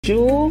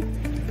Jewel,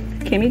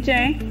 Kimmy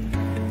J,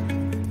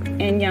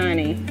 and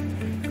Yanni.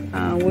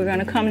 We're going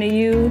to come to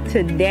you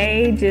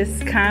today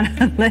just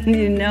kind of letting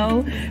you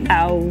know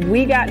how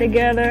we got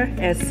together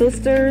as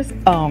sisters.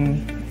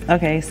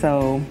 Okay,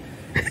 so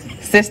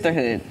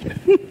sisterhood.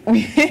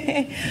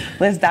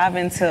 Let's dive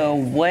into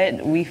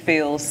what we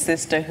feel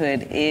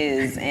sisterhood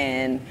is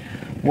and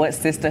what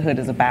sisterhood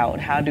is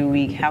about. How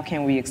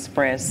can we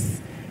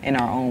express in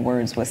our own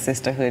words what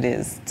sisterhood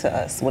is to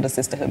us? What does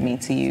sisterhood mean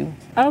to you?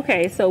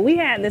 Okay, so we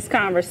had this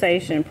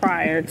conversation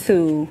prior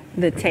to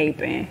the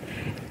taping,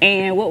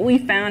 and what we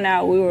found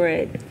out, we were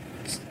at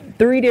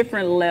 3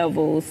 different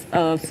levels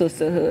of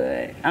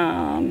sisterhood.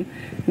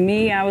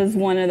 Me, I was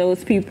one of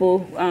those people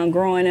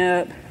growing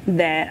up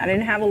that I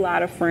didn't have a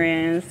lot of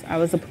friends. I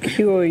was a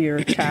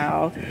peculiar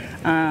child,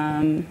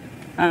 a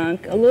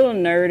little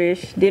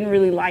nerdish, didn't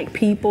really like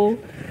people.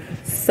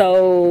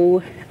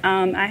 So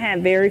I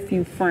had very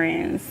few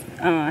friends.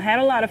 Had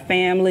a lot of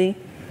family,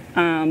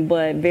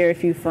 but very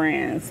few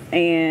friends.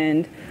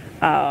 And,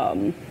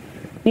 growing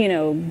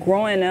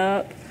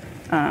up,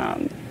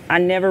 I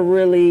never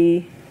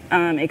really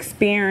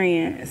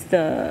experienced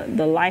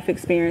the life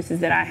experiences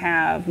that I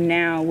have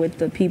now with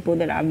the people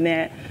that I've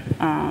met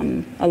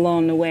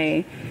along the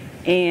way.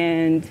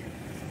 And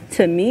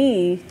to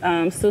me,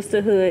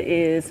 sisterhood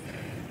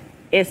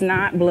it's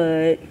not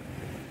blood,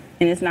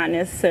 and it's not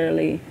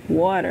necessarily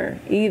water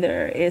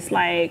either. It's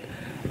like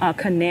a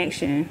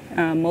connection.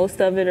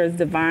 Most of it is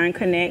divine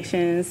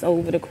connections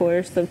over the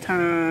course of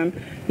time,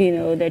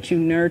 that you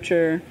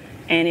nurture,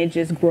 and it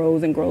just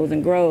grows and grows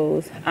and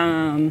grows.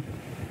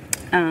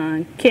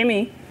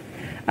 Kimmy,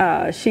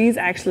 she's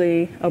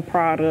actually a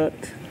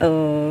product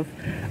of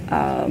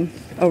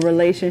a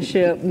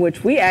relationship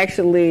which we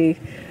actually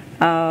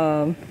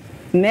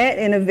met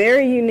in a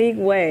very unique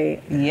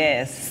way.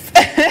 Yes.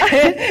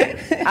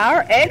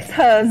 Our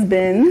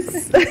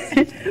ex-husbands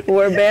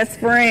were best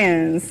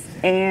friends,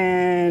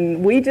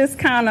 and we just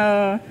kind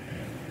of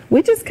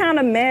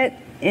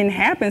met in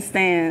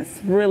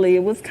happenstance. Really,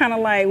 it was kind of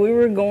like we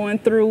were going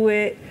through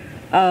it.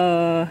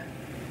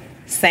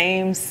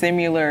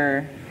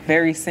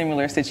 Very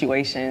similar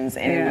situations,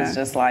 and It was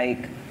just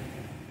like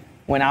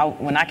when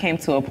I came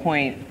to a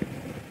point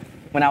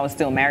when I was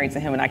still married to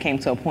him, and I came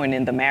to a point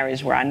in the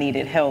marriage where I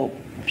needed help.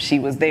 She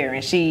was there,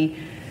 and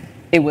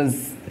it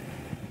was,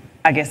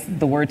 I guess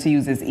the word to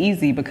use is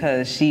easy,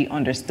 because she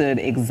understood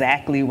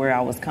exactly where I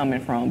was coming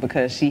from,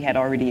 because she had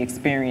already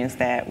experienced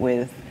that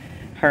with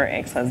her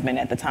ex-husband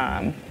at the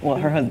time,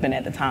 her husband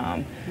at the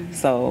time. Mm-hmm.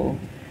 So,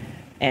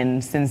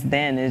 and since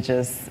then, it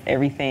just,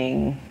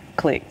 everything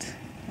clicked.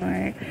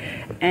 Right.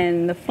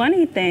 And the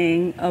funny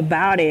thing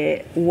about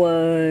it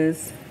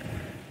was,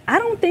 I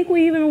don't think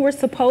we even were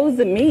supposed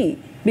to meet,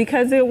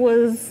 because it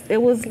was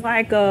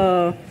like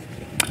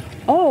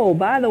oh,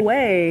 by the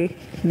way,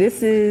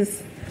 this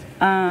is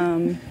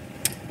my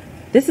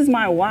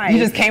wife. You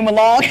just came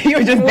along. You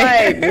were just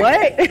like,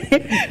 what?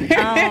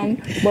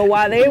 But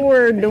while they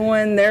were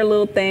doing their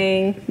little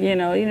thing, you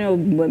know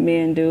what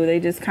men do.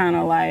 They just kind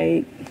of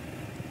like,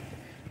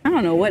 I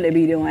don't know what they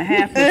be doing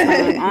half the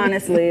time.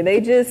 Honestly,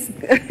 they just.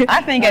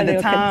 I think at the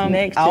time,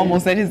 I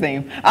almost said his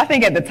name. I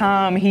think at the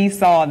time he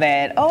saw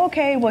that,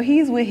 okay, well,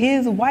 he's with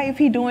his wife,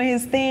 he doing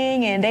his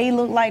thing, and they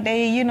look like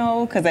they,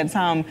 because at the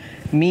time,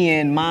 me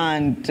and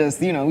mine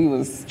just, we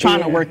was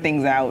trying to work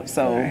things out.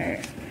 So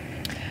right.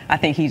 I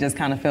think he just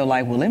kind of felt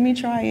like, well, let me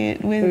try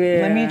it.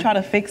 Let me try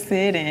to fix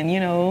it.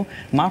 And,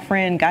 my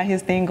friend got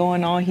his thing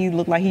going on. He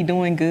looked like he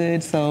doing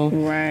good. So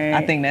right.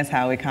 I think that's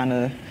how it kind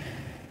of.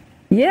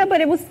 Yeah,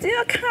 but it was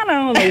still kind of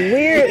on the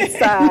weird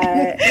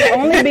side.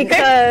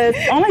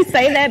 Only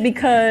say that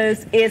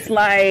because it's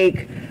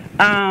like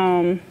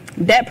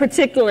that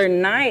particular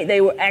night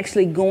they were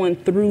actually going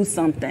through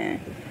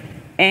something.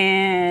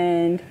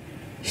 And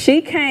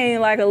she came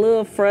like a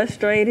little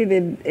frustrated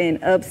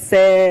and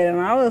upset.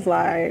 And I was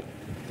like,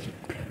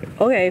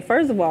 okay,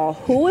 first of all,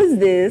 who is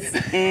this?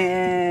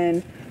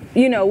 And,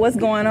 what's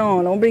going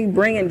on? Don't be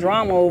bringing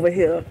drama over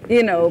here,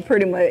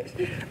 pretty much.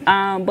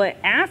 But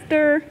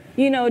after,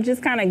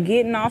 just kind of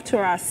getting off to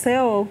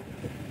ourselves,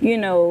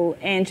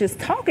 and just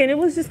talking, it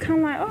was just kind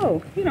of like,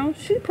 oh,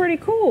 she's pretty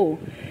cool.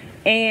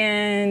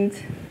 And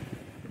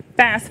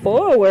fast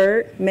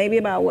forward, maybe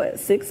about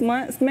 6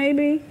 months,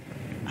 maybe?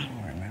 I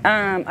don't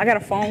remember. I got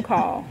a phone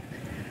call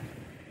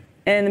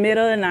in the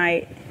middle of the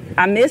night.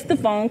 I missed the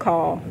phone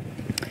call,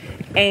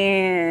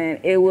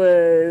 and it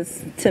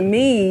was, to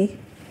me,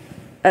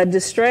 a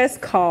distress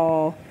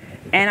call.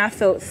 And I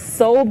felt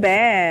so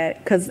bad,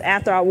 because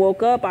after I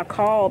woke up, I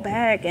called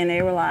back, and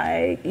they were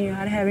like, I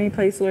didn't have any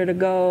place where to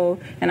go.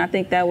 And I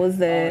think that was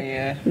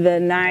the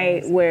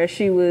night where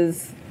she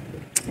was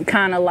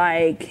kind of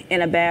like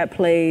in a bad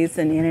place,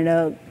 and ended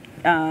up,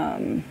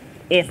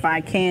 if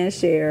I can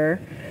share,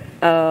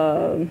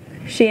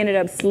 she ended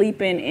up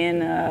sleeping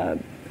in a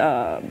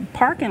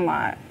parking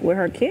lot with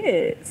her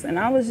kids. And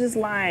I was just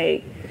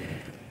like,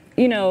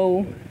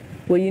 you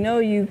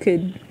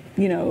could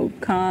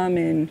come,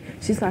 and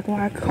she's like, well,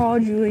 I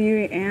called you and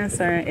you didn't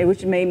answer,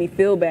 which made me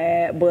feel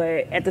bad.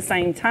 But at the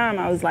same time,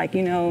 I was like,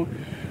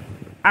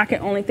 I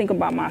can only think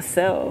about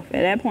myself.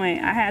 At that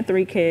point, I had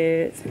 3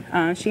 kids.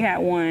 She had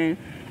 1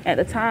 at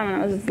the time,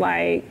 and I was just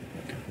like,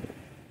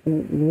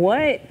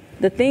 what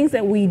the things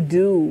that we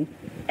do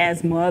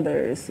as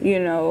mothers, you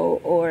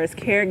know, or as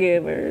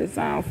caregivers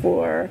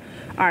for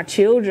our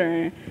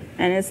children,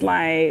 and it's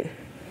like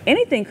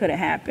anything could have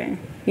happened,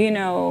 you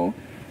know,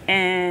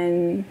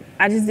 and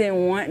I just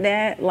didn't want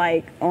that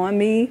like on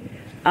me.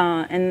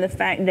 And the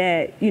fact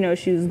that, you know,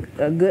 she was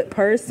a good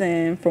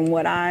person from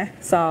what I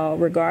saw,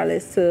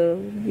 regardless to,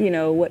 you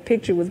know, what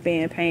picture was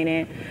being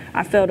painted,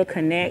 I felt a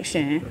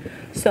connection.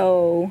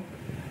 So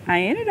you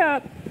ended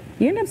up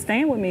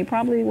staying with me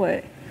probably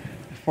what?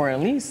 For at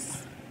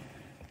least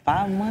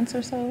 5 months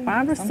or so?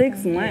 5 or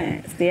 6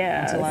 months,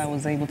 yeah. Until I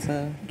was able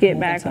to get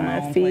back on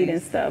her feet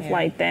and stuff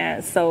like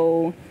that.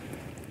 So,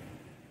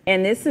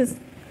 and this is,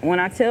 when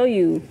I tell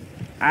you,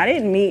 I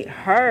didn't meet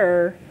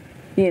her.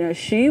 You know,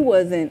 she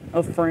wasn't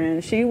a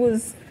friend. She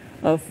was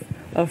a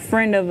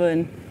friend of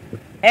an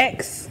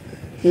ex.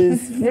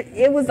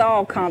 It was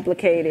all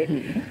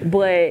complicated.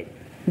 But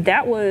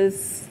that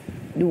was,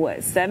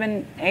 what,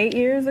 7, 8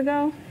 years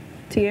ago?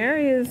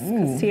 Thierry's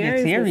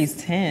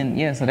 10.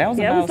 Yeah, so that was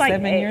about it was like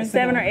 7 years ago.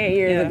 7 or 8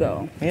 years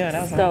ago. Yeah,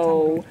 that was a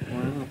long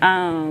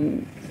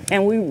time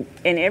ago.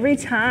 And every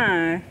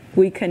time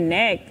we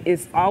connect,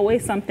 it's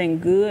always something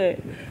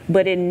good,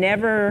 but it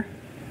never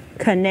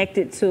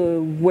connected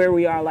to where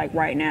we are like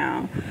right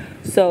now.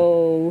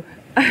 So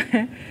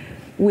I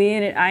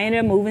ended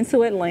up moving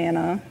to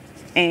Atlanta,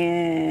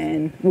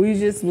 and we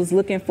just was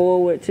looking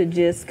forward to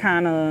just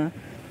kind of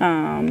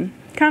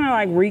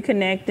like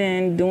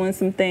reconnecting, doing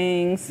some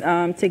things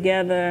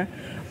together.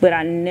 But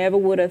I never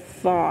would have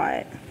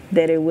thought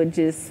that it would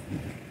just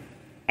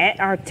at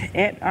our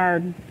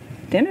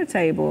dinner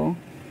table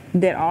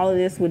that all of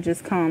this would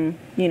just come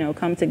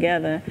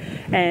together.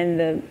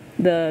 And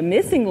the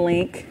missing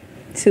link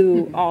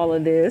to all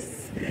of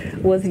this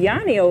was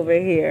Yanni over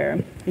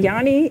here.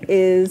 Yanni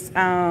is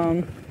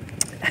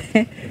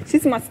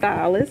she's my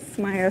stylist,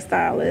 my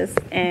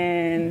hairstylist,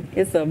 and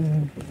it's a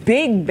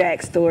big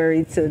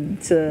backstory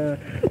to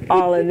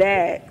all of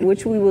that,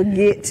 which we will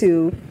get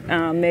to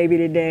maybe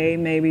today,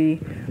 maybe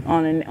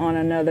on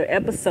another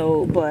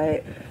episode.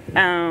 But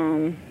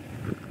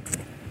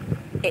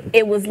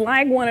it was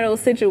like one of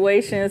those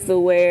situations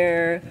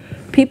where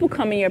people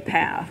come in your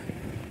path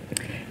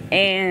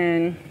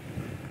and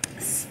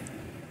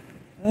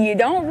you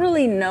don't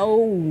really know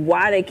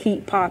why they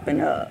keep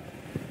popping up.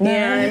 You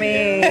know what I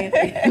mean?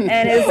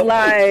 And it's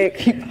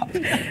like,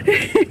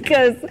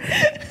 because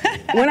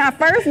when I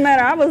first met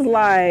her, I was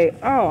like,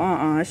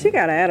 she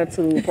got an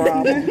attitude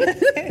problem.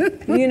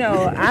 You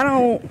know,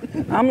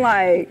 I'm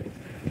like,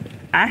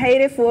 I hate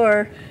it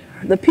for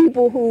the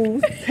people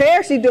whose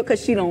hair she do,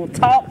 because she don't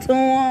talk to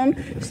them.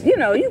 You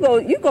know, you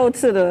go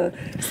to the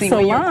salon.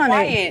 When you're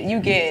quiet,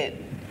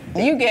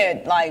 you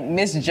get like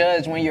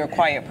misjudged when you're a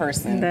quiet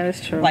person. That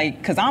is true.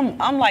 Like, cause I'm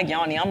like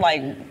Yanni, I'm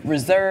like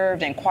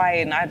reserved and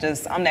quiet, and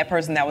I'm that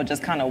person that would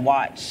just kind of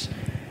watch,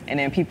 and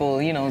then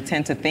people, you know,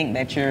 tend to think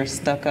that you're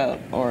stuck up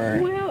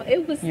or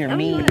you're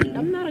mean.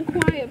 I'm not a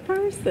quiet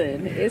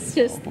person. It's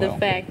just the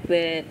fact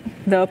that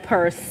the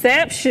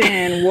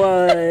perception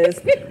was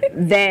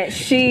that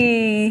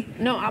she.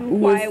 No, I'm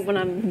quiet when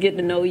I'm getting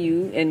to know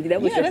you, and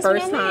that was your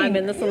first time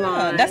in the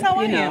salon. Yeah, that's how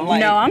I am.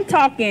 Like, no, I'm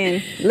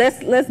talking.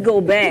 Let's go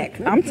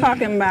back. I'm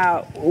talking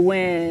about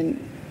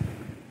when.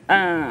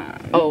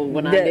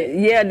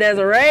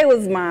 Desiree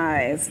was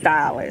my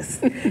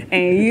stylist,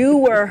 and you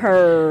were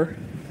her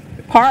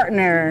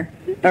partner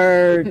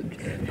or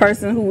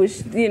person who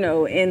was, you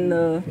know, in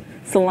the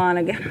salon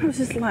again. I was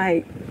just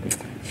like,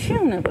 she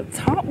don't ever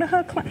talk to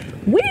her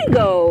client. We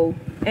go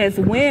as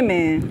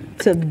women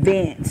to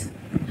vent.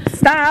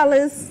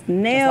 Stylists,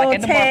 nail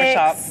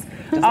techs,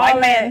 all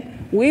that.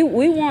 We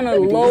want to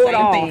load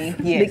off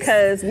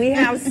because we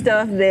have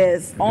stuff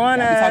that's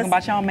on us. We talking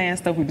about y'all man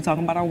stuff. We be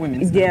talking about our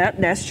women stuff. Yeah,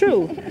 that's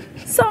true.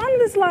 So I'm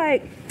just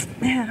like,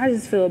 man, I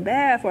just feel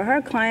bad for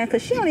her client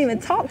because she don't even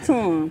talk to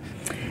him.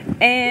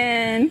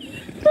 And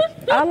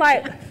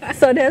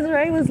so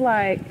Desiree was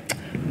like,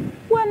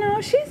 well,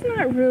 no, she's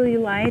not really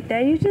like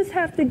that. You just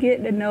have to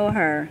get to know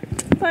her.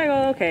 It's like,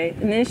 oh, okay.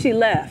 And then she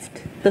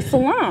left the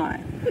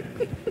salon.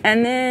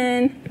 And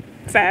then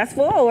fast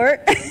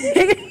forward,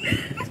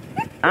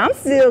 I'm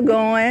still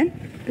going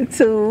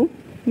to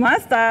my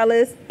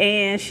stylist,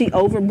 and she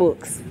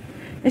overbooks.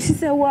 And she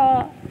said,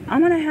 well, I'm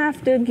going to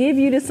have to give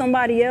you to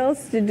somebody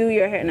else to do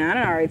your hair. Now,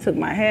 I already took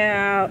my hair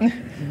out,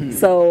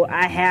 so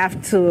I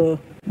have to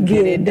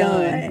get it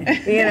done.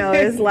 You know,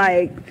 it's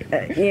like,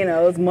 you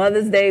know, it's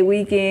Mother's Day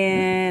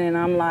weekend, and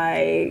I'm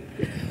like,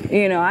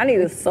 you know, I need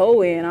a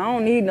sew-in. I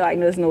don't need, like,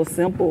 there's no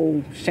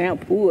simple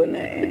shampoo or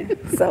nothing.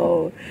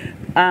 So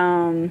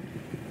I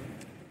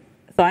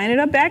ended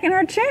up back in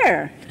her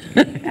chair.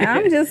 And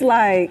I'm just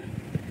like,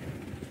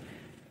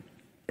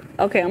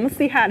 okay, I'm going to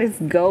see how this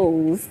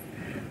goes.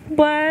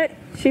 But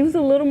she was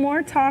a little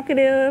more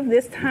talkative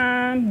this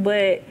time,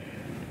 but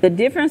the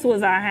difference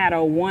was I had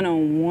a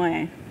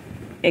one-on-one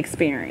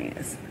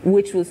experience,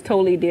 which was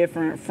totally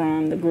different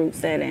from the group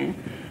setting.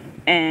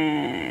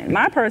 And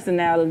my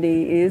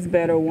personality is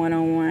better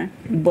one-on-one,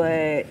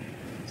 but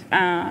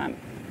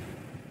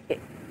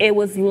it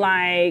was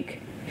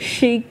like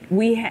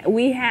we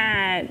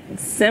had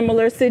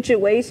similar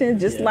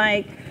situations, just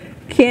like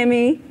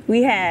Kimmy.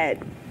 We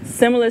had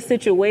similar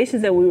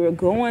situations that we were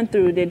going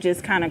through that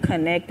just kind of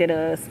connected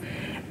us.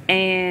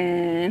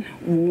 And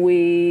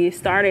we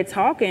started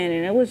talking,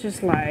 and it was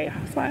just like,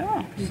 I was like,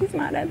 oh, she's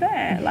not that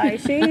bad. Like,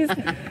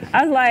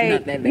 I was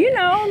like, you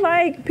know,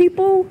 like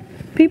people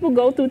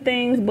go through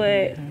things,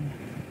 but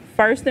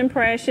first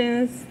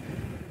impressions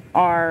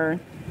are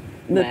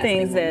the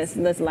things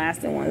that's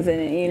lasting ones,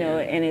 and you know,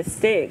 and it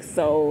sticks.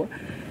 So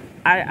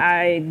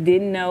I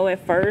didn't know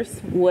at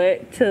first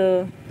what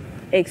to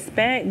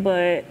expect,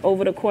 but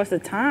over the course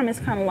of time, it's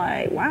kind of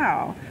like,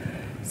 wow.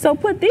 So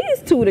put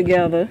these two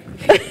together,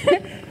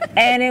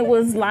 and it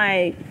was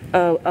like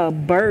a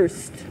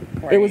burst.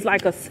 Right. It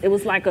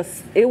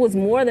was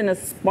more than a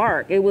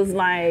spark. It was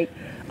like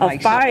a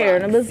fire,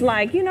 and it was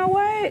like, you know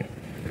what?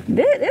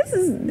 This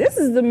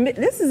is a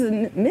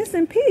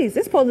missing piece.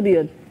 It's supposed to be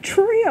a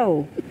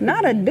trio,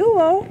 not a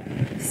duo.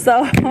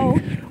 So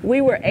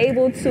we were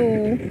able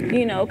to,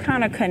 you know,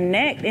 kind of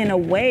connect in a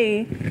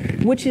way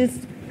which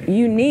is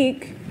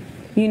unique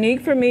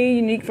for me,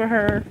 unique for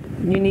her,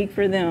 unique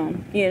for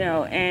them, you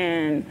know.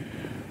 And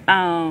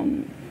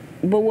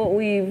but what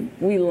we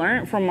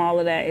learned from all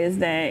of that is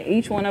that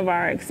each one of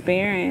our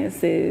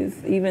experiences,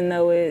 even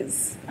though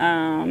it's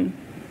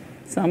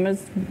some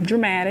is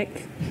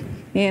dramatic,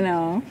 you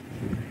know.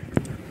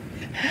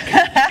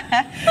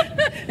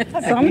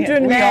 Some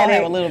dramatic. We all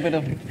have a little bit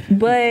of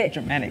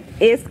dramatic.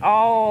 It's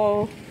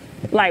all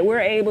like we're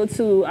able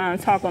to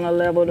talk on a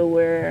level to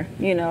where,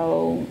 you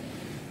know,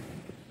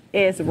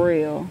 it's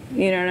real.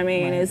 You know what I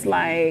mean? Right. It's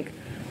like,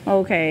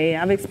 okay,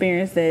 I've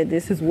experienced that.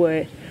 This is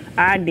what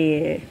I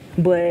did,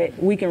 but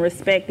we can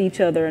respect each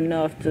other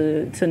enough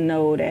to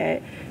know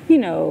that, you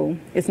know,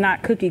 it's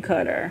not cookie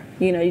cutter.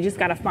 You know, you just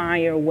got to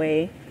find your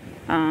way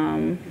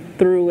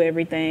through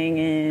everything,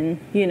 and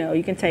you know,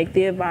 you can take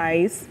the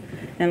advice,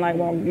 and like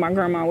my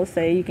grandma would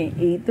say, you can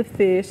eat the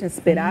fish and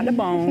spit out the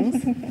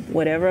bones.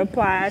 Whatever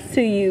applies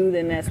to you,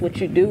 then that's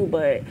what you do.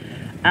 But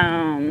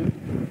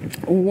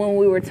when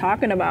we were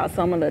talking about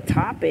some of the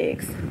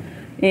topics,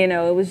 you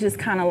know, it was just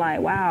kind of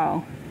like,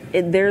 wow,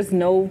 there's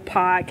no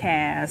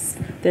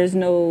podcast, there's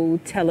no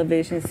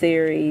television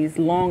series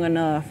long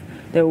enough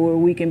that where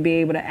we can be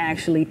able to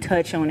actually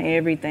touch on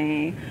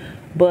everything.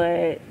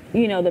 But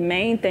you know, the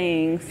main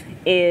things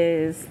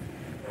is,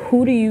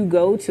 who do you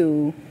go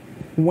to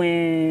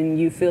when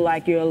you feel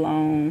like you're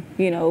alone?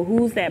 You know,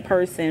 who's that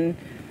person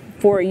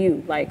for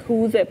you? Like,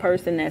 who's that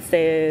person that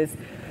says,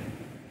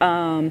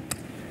 I'm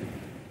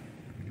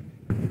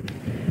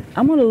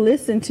going to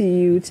listen to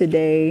you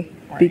today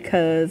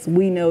because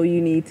we know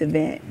you need to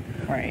vent.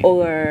 Right.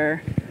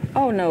 Or,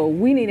 oh no,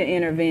 we need an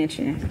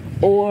intervention.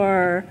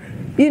 Or,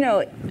 you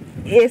know,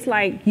 it's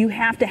like you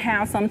have to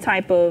have some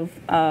type of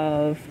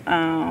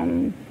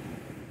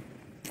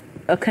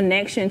a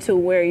connection to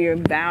where you're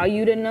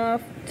valued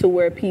enough to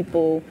where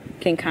people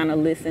can kind of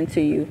listen to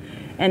you,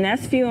 and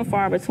that's few and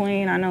far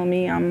between. I know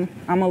me, I'm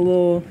a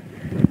little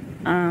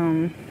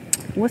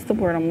what's the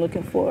word I'm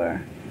looking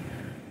for?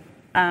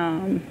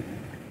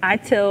 I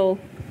tell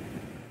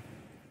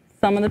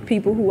some of the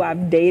people who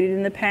I've dated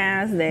in the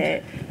past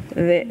that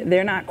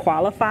they're not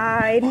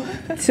qualified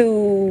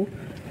to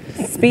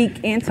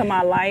speak into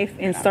my life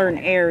in certain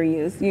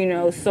areas, you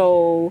know,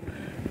 so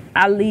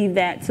I leave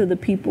that to the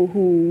people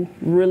who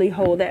really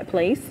hold that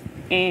place,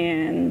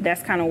 and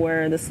that's kind of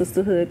where the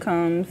sisterhood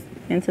comes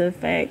into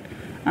effect.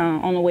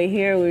 On the way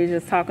here, we were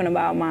just talking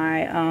about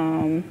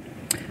my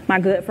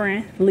good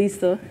friend,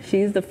 Lisa.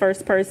 She's the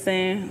first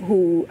person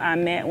who I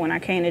met when I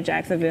came to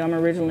Jacksonville. I'm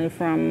originally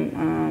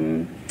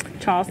from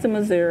Charleston,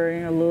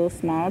 Missouri, a little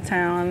small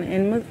town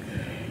in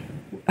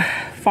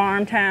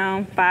farm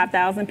town,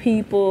 5,000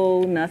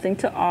 people, nothing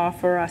to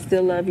offer. I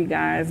still love you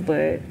guys,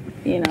 but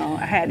you know,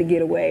 I had to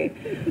get away.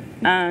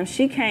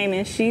 She came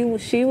and she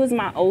was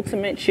my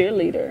ultimate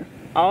cheerleader.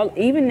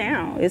 Even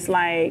now, it's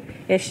like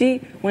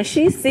when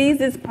she sees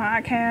this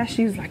podcast,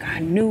 she's like, I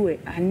knew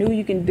it. I knew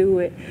you can do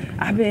it.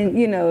 I've been,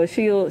 you know,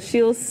 she'll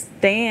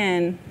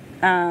stand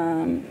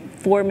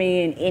for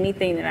me in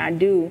anything that I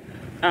do.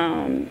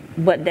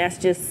 But that's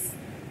just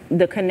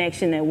the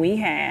connection that we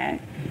had,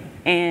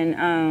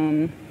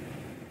 and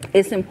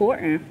it's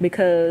important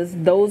because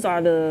those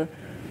are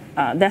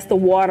that's the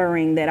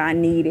watering that I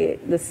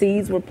needed. The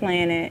seeds were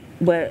planted,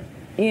 but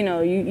you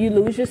know, you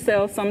lose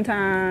yourself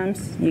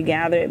sometimes, you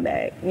gather it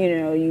back. You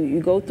know, you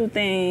go through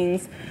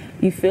things,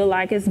 you feel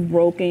like it's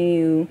broken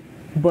you,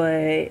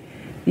 but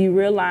you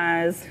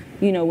realize,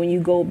 you know, when you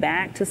go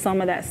back to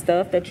some of that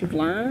stuff that you've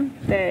learned,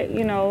 that,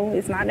 you know,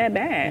 it's not that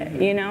bad.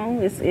 You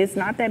know, it's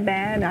not that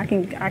bad. I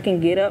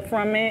can get up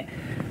from it,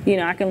 you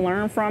know, I can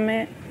learn from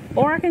it,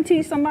 or I can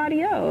teach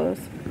somebody else.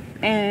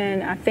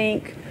 And I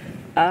think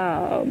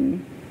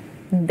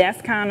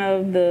that's kind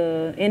of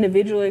the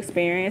individual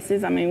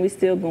experiences. I mean, we're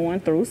still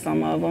going through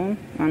some of them.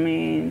 I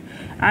mean,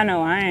 I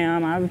know I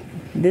am.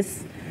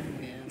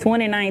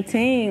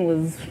 2019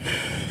 was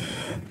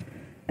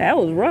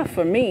rough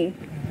for me,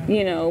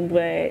 you know,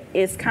 but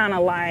it's kind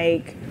of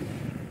like,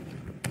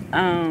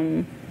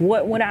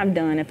 what would I've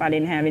done if I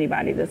didn't have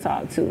anybody to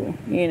talk to,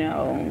 you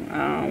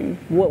know?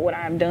 What would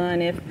I have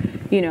done if,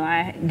 you know,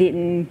 I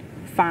didn't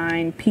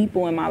find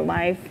people in my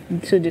life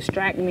to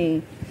distract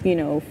me, you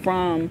know,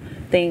 from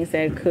things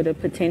that could have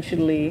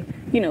potentially,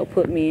 you know,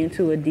 put me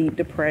into a deep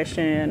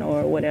depression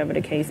or whatever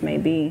the case may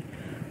be.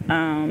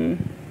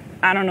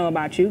 I don't know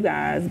about you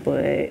guys,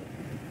 but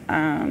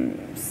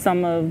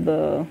some of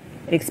the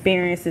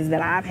experiences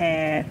that I've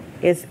had,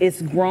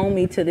 it's grown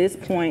me to this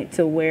point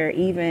to where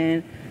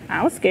even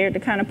I was scared to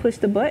kind of push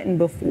the button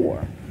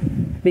before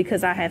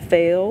because I had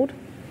failed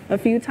a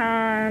few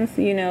times,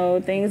 you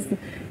know, things,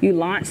 you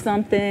launch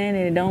something and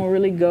it don't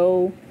really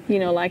go, you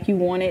know, like you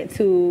want it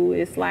to.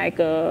 It's like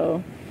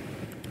a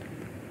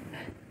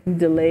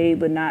delayed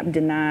but not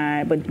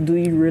denied, but do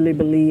you really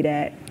believe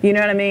that? You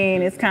know what I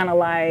mean? It's kind of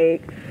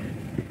like,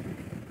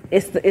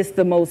 it's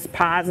the most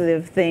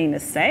positive thing to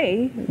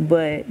say,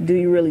 but do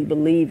you really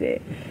believe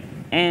it?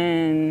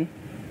 And,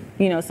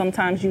 you know,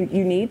 sometimes you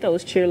need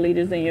those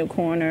cheerleaders in your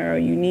corner, or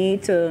you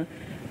need to,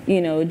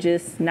 you know,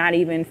 just not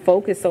even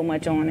focus so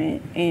much on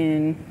it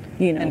and,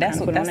 you know, and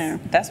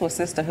that's what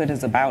sisterhood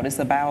is about. It's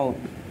about,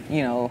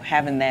 you know,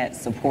 having that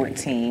support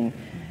team,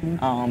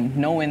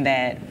 knowing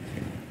that,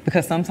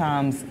 because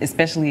sometimes,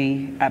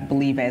 especially I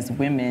believe as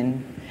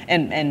women,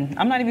 and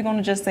I'm not even going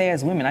to just say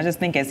as women, I just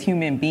think as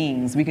human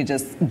beings, we could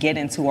just get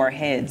into our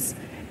heads.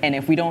 And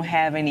if we don't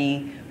have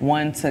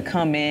anyone to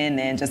come in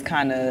and just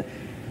kind of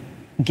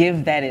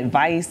give that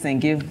advice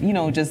and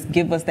just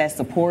give us that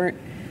support,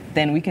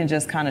 then we can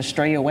just kind of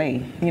stray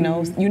away. You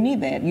know, you need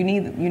that. You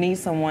need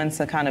someone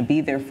to kind of be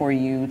there for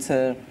you,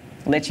 to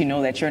let you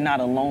know that you're not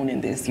alone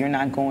in this. You're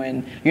not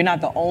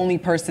the only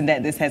person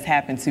that this has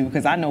happened to.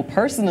 Because I know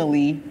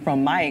personally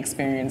from my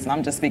experience, and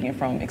I'm just speaking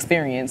from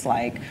experience,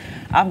 like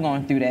I've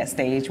gone through that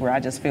stage where I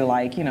just feel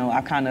like, you know,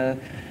 I kind of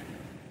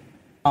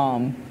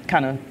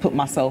put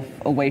myself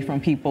away from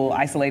people,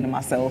 isolated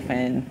myself,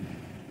 and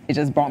it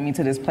just brought me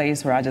to this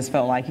place where I just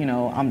felt like, you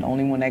know, I'm the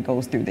only one that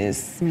goes through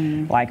this.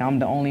 Like I'm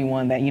the only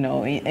one that, you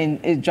know, and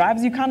it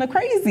drives you kind of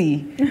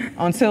crazy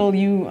until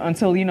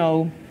you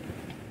know,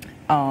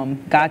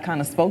 God kind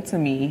of spoke to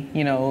me,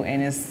 you know,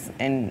 and this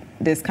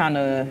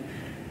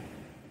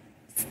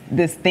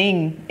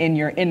thing in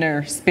your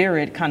inner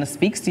spirit kind of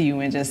speaks to you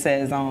and just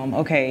says,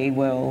 okay,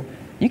 well,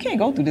 you can't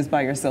go through this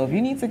by yourself.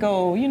 You need to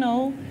go, you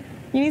know,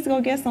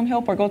 get some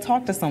help or go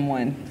talk to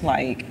someone.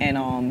 Like,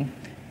 and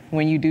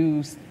when you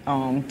do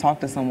talk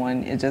to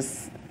someone, it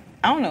just,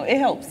 I don't know, it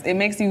helps. It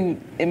makes you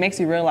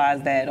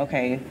realize that,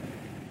 okay,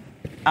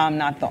 I'm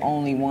not the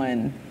only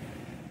one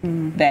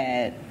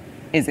that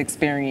is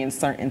experiencing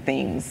certain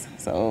things.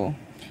 So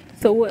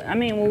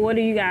what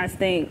do you guys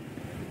think,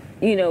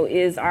 you know,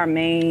 is our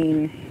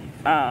main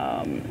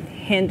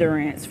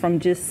hindrance from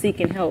just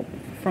seeking help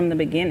from the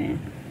beginning?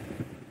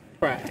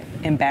 Pride.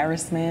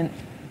 Embarrassment,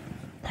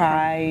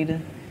 pride.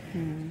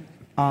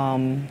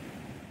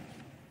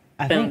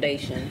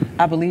 Foundation.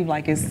 I believe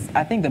I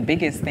think the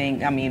biggest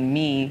thing,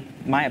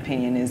 my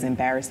opinion is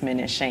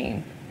embarrassment and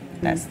shame.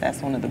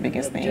 That's one of the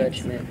biggest things.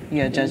 Judgment.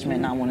 Yeah,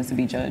 judgment, not wanting to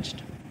be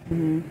judged.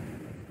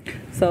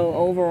 So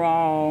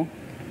overall,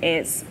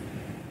 it's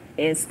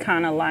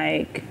kind of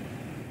like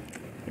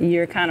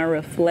you're kind of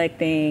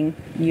reflecting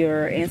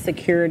your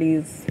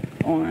insecurities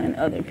on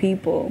other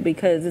people,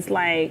 because it's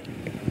like,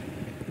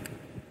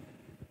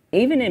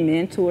 even in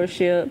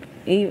mentorship,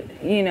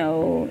 you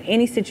know,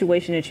 any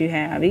situation that you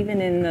have,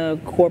 even in the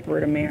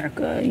corporate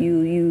America,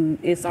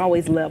 it's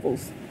always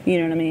levels. You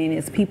know what I mean?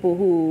 It's people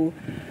who,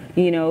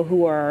 you know,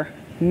 who are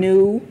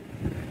new,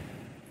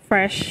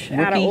 fresh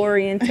out of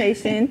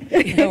orientation.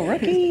 The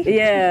rookie.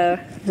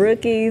 Yeah,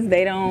 rookies.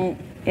 They don't.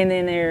 And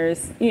then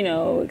there's, you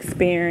know,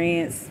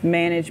 experience,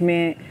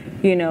 management.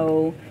 You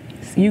know,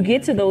 you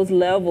get to those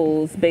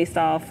levels based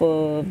off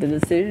of the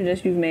decisions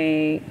that you've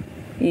made.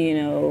 You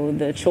know,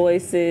 the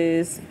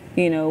choices,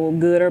 you know,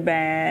 good or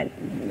bad,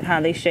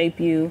 how they shape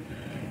you.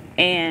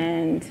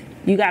 And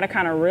you got to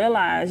kind of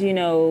realize, you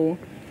know,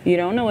 you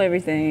don't know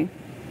everything.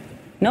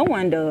 No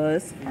one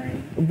does.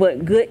 Right.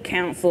 But good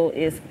counsel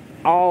is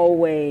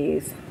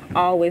always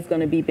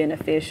going to be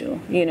beneficial,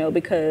 you know,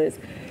 because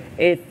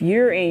if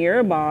you're in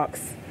your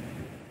box,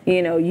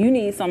 you know, you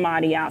need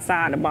somebody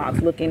outside the box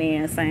looking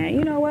in saying,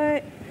 you know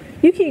what,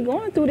 you keep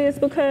going through this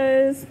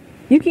because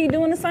you keep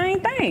doing the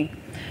same thing.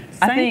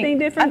 I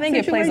think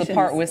it plays a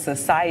part with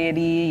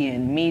society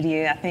and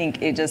media. I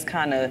think it just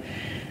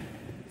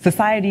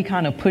society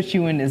kind of puts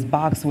you in this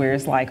box where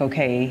it's like,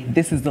 okay,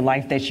 this is the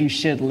life that you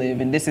should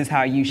live and this is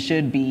how you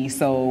should be.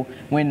 So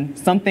when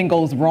something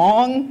goes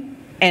wrong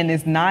and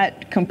is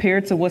not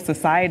compared to what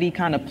society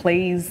kind of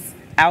plays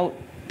out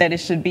that it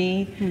should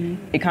be,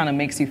 it kind of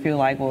makes you feel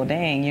like, well,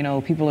 dang, you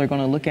know, people are going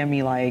to look at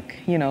me like,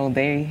 you know,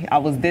 I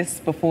was this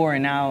before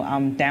and now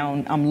I'm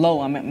down, I'm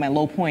low, I'm at my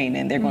low point,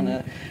 and they're going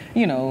to,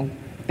 you know,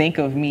 think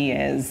of me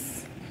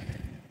as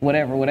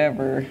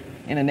whatever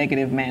in a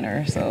negative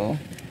manner. So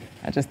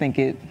I just think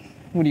it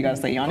What do you got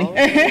to say, Yanni?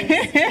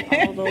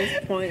 All those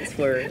points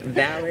were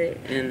valid,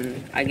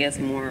 and I guess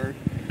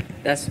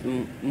that's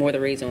more the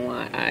reason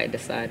why I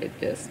decided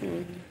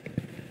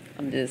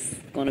I'm just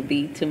going to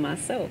be to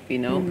myself, you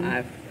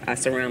know. I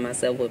surround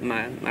myself with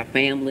my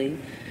family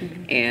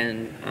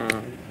and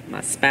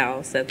my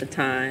spouse at the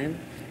time,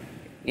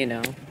 you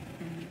know.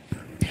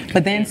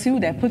 But then too,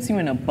 that puts you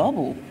in a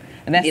bubble,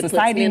 and that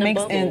society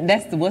makes, and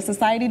that's what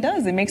society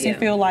does. It makes you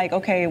feel like,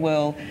 okay,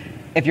 well,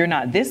 if you're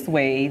not this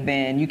way,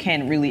 then you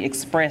can't really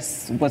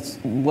express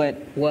the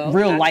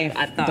real life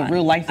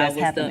that's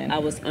happening. I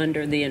was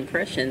under the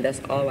impression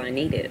that's all I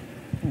needed.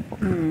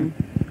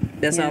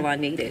 That's all I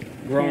needed.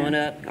 Growing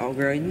up, oh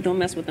girl, you don't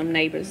mess with them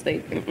neighbors.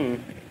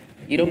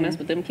 You don't mess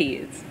with them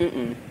kids.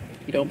 You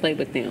don't play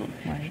with them.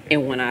 Right.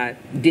 And when I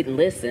didn't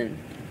listen,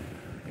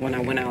 when I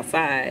went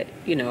outside,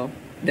 you know,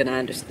 then I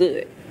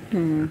understood.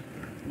 You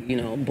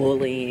know,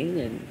 bullying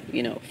and,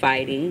 you know,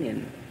 fighting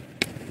and,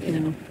 you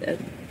know,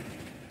 that's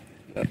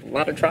a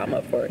lot of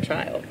trauma for a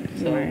child.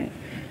 So. Right.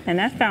 And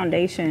that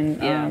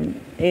foundation,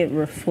 it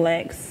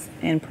reflects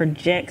and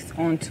projects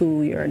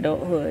onto your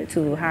adulthood,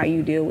 to how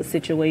you deal with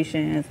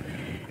situations,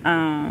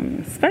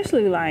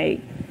 especially like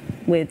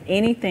with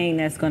anything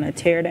that's going to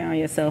tear down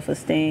your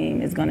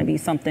self-esteem. Is going to be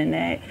something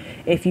that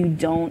if you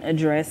don't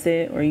address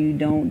it or you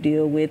don't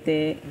deal with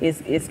it,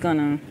 it's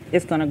gonna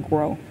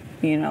grow.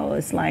 You know,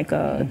 it's like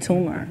a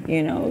tumor.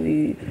 You know,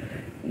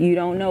 you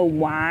don't know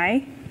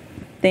why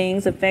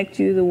things affect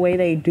you the way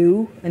they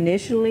do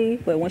initially,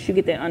 but once you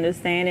get that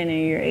understanding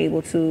and you're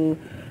able to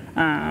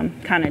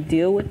kind of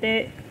deal with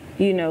it,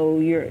 you know,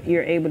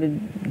 you're able to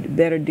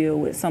better deal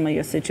with some of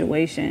your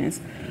situations.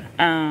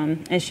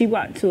 And she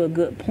brought to a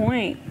good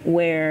point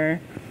where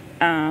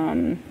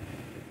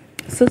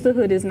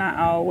sisterhood is not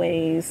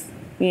always,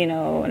 you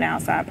know, an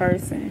outside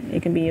person.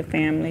 It can be a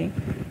family,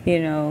 you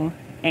know,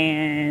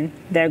 and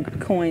that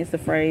coins the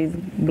phrase,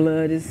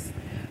 blood is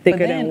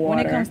thicker than water.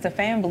 When it comes to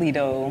family,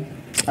 though,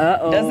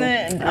 I'm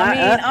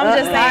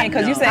just saying,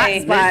 because you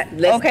say, but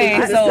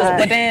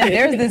then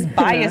there's this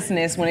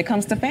biasness when it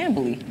comes to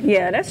family.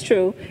 Yeah, that's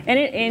true. And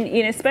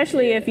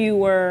especially if you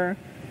were,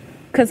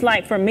 because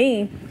like for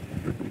me,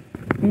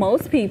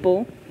 most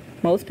people,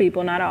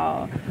 not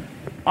all,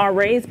 are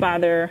raised by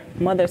their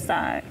mother's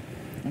side.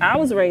 I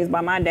was raised by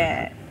my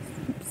dad's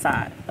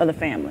side of the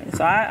family.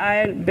 So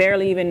I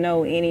barely even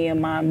know any of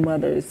my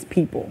mother's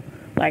people.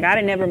 Like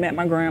I never met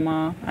my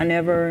grandma. I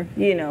never,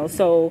 you know,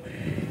 so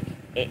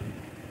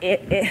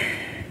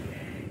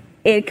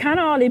it kind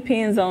of all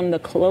depends on the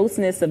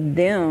closeness of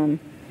them,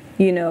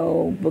 you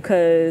know,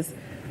 because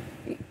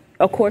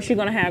of course you're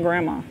going to have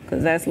grandma,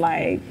 because that's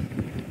like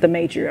the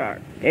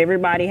matriarch.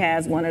 Everybody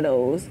has one of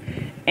those.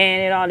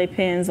 And it all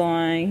depends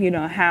on, you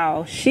know,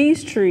 how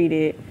she's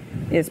treated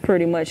is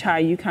pretty much how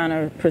you kind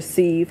of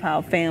perceive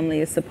how family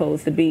is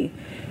supposed to be.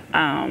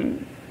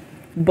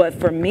 But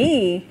for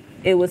me,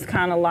 it was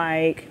kind of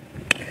like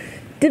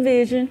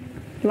division.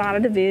 A lot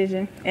of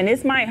division, and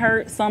this might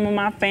hurt some of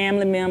my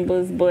family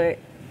members, but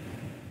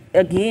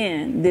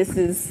again, this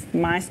is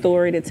my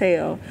story to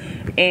tell,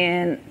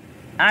 and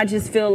I just feel